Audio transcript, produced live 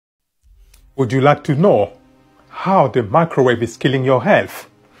Would you like to know how the microwave is killing your health?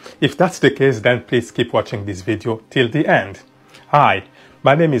 If that's the case, then please keep watching this video till the end. Hi,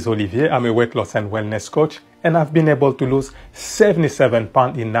 my name is Olivier. I'm a weight loss and wellness coach, and I've been able to lose 77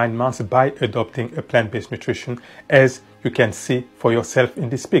 pounds in 9 months by adopting a plant-based nutrition, as you can see for yourself in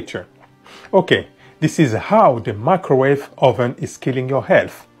this picture. Okay, this is how the microwave oven is killing your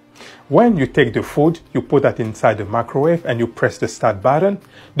health. When you take the food, you put that inside the microwave and you press the start button,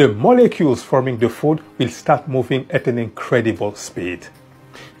 the molecules forming the food will start moving at an incredible speed.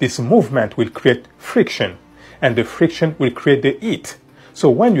 This movement will create friction, and the friction will create the heat. So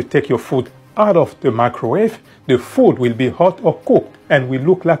when you take your food out of the microwave, the food will be hot or cooked and will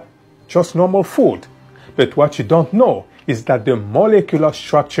look like just normal food. But what you don't know is that the molecular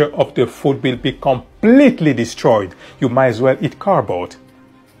structure of the food will be completely destroyed. You might as well eat cardboard.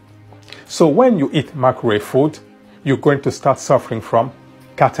 So when you eat microwave food, you're going to start suffering from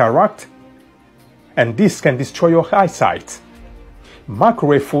cataract, and this can destroy your eyesight.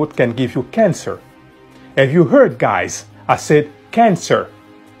 Microwave food can give you cancer. Have you heard, guys? I said cancer.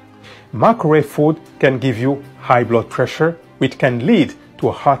 Microwave food can give you high blood pressure, which can lead to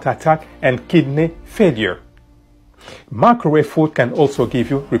a heart attack and kidney failure. Microwave food can also give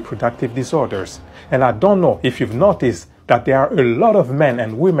you reproductive disorders. And I don't know if you've noticed that there are a lot of men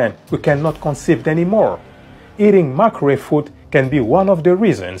and women who cannot conceive anymore. Eating microwave food can be one of the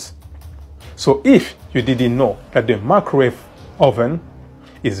reasons. So if you didn't know that the microwave oven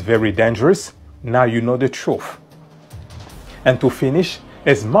is very dangerous, now you know the truth. And to finish,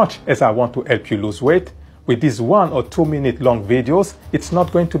 as much as I want to help you lose weight, with these 1 or 2 minute long videos, it's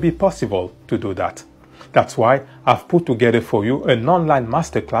not going to be possible to do that. That's why I've put together for you an online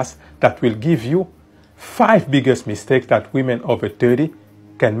masterclass that will give you 5 biggest mistakes that women over 30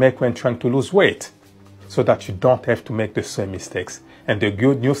 can make when trying to lose weight, so that you don't have to make the same mistakes. And the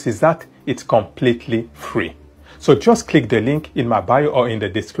good news is that it's completely free. So just click the link in my bio or in the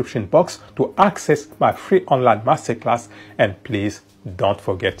description box to access my free online masterclass, and please don't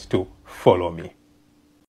forget to follow me.